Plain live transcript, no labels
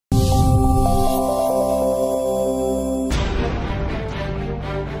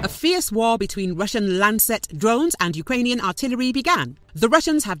fierce war between Russian Lancet drones and Ukrainian artillery began. The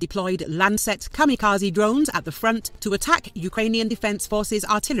Russians have deployed Lancet kamikaze drones at the front to attack Ukrainian Defence Forces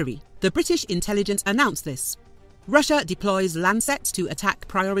artillery. The British intelligence announced this. Russia deploys Lancets to attack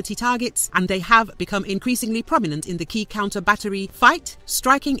priority targets, and they have become increasingly prominent in the key counter-battery fight,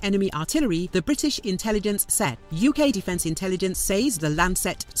 striking enemy artillery, the British intelligence said. UK defence intelligence says the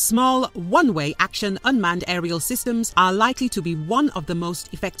Lancet small, one-way action unmanned aerial systems are likely to be one of the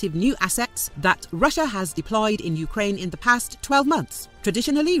most effective new assets that Russia has deployed in Ukraine in the past 12 months.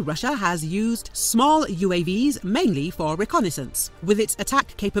 Traditionally, Russia has used small UAVs mainly for reconnaissance. With its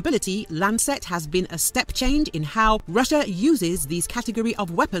attack capability, Lancet has been a step change in how Russia uses these category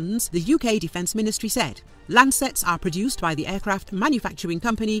of weapons, the UK Defence Ministry said. Lancets are produced by the aircraft manufacturing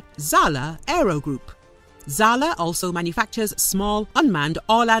company ZALA Aero Group. ZALA also manufactures small, unmanned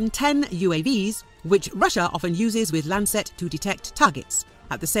Orlan-10 UAVs, which Russia often uses with Lancet to detect targets.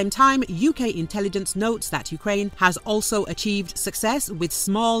 At the same time, UK intelligence notes that Ukraine has also achieved success with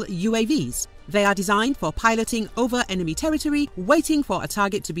small UAVs. They are designed for piloting over enemy territory, waiting for a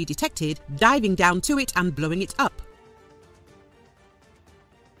target to be detected, diving down to it and blowing it up.